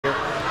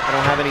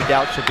have any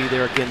doubt she'll be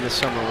there again this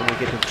summer when we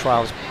get to the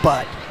trials.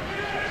 But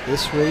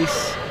this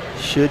race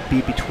should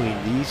be between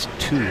these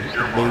two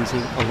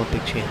amazing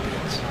Olympic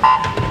champions.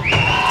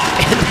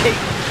 And they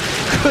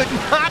could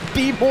not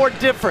be more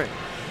different.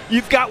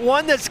 You've got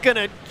one that's going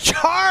to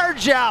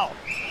charge out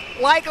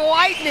like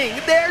lightning.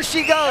 There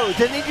she goes.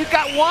 And then you've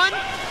got one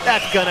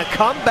that's going to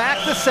come back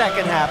the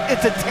second half.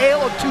 It's a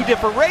tale of two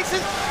different races,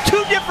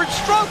 two different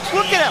strokes.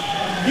 Look at them.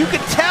 You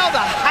can tell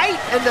the height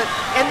and the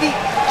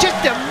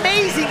just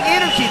amazing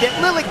energy that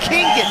Lilly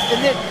King gets.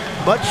 And then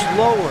much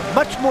lower,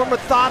 much more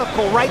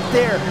methodical right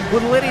there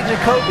with Lydia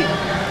Jacoby.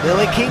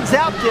 Lilly King's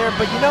out there,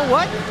 but you know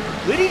what?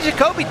 Lydia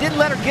Jacoby didn't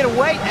let her get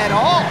away at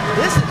all.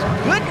 This is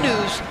good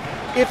news,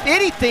 if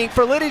anything,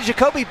 for Lydia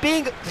Jacoby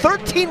being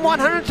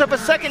 13/100ths of a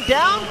second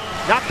down.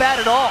 Not bad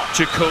at all.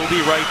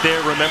 Jacoby right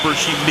there. Remember,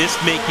 she missed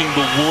making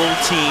the world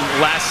team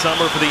last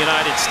summer for the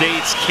United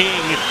States. King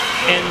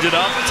ended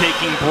up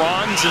taking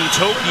bronze in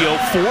Tokyo,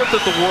 4th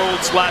at the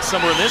Worlds last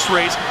summer in this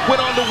race.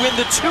 Went on to win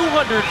the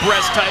 200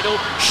 breast title,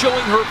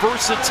 showing her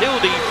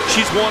versatility.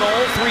 She's won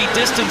all 3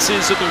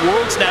 distances of the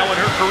Worlds now in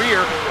her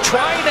career,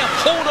 trying to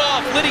hold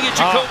off Lydia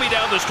Jacoby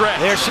down the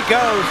stretch. There she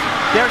goes.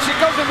 There she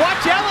goes. And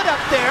watch Elendt up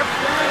there.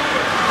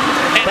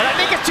 But I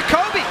think it's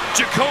Jacoby.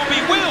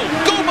 Jacoby will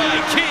go by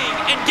King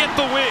and get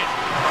the win.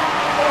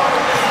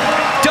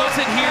 Does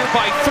it here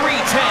by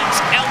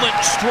 3/10.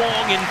 Elendt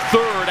strong in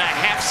 3rd, a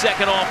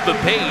half-second off the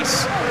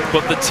pace.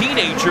 But the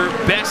teenager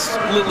bests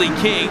Lilly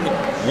King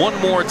one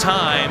more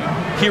time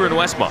here in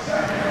Westmont.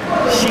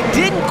 She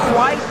didn't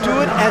quite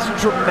do it as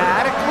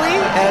dramatically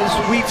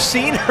as we've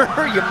seen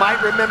her. You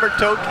might remember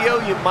Tokyo.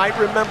 You might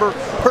remember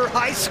her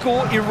high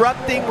school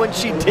erupting when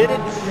she did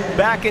it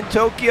back in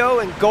Tokyo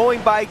and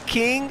going by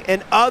King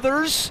and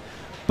others.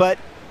 But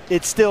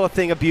it's still a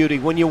thing of beauty.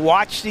 When you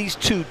watch these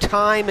two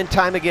time and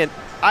time again,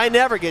 I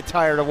never get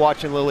tired of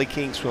watching Lilly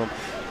King swim.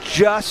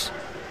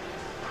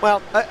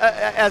 Well,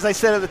 as I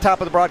said at the top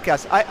of the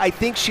broadcast, I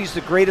think she's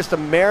the greatest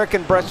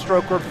American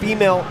breaststroker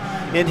female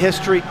in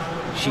history.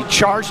 She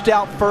charged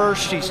out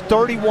first. She's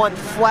 31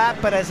 flat,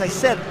 but as I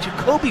said,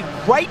 Jacoby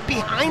right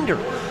behind her.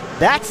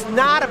 That's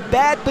not a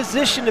bad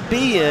position to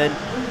be in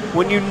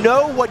when you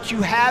know what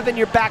you have in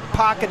your back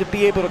pocket to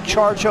be able to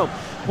charge home.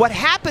 What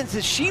happens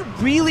is she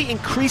really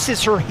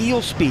increases her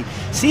heel speed.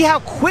 See how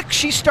quick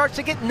she starts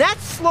to get, and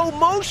that's slow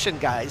motion,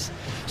 guys.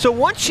 So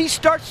once she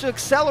starts to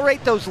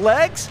accelerate those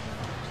legs,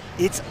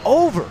 it's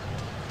over.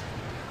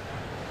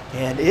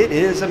 And it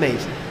is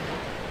amazing.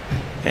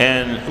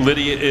 And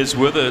Lydia is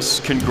with us.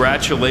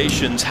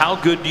 Congratulations. How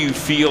good do you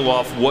feel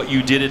off what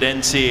you did at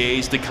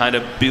NCAAs to kind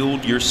of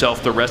build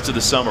yourself the rest of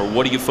the summer?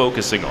 What are you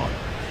focusing on?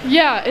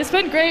 Yeah, it's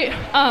been great.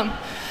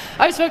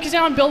 I was focusing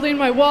on building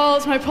my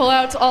walls, my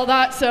pullouts, all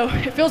that, so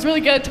it feels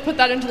really good to put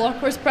that into long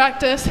course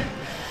practice.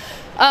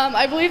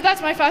 I believe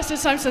that's my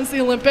fastest time since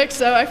the Olympics,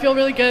 so I feel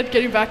really good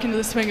getting back into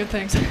the swing of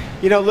things.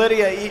 You know,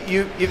 Lydia,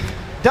 you've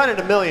done it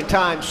a million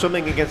times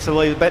swimming against the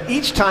ladies, but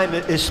each time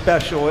it is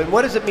special. And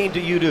what does it mean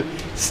to you to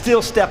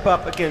still step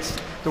up against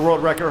the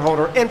world record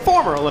holder and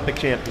former Olympic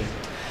champion?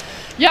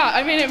 Yeah,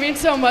 I mean, it means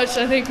so much.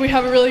 I think we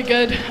have a really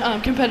good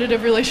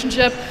competitive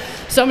relationship.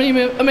 So many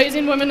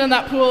amazing women in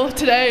that pool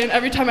today and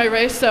every time I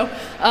race, so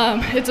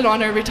it's an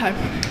honor every time.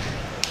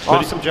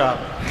 Awesome job.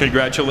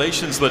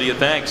 Congratulations, Lydia.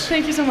 Thanks.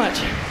 Thank you so much.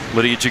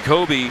 Lydia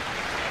Jacoby,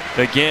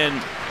 again,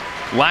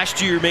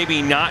 last year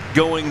maybe not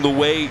going the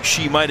way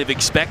she might have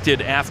expected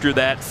after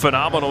that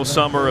phenomenal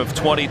summer of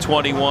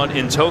 2021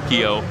 in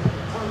Tokyo.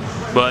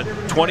 But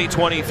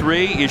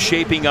 2023 is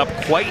shaping up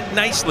quite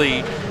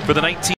nicely for the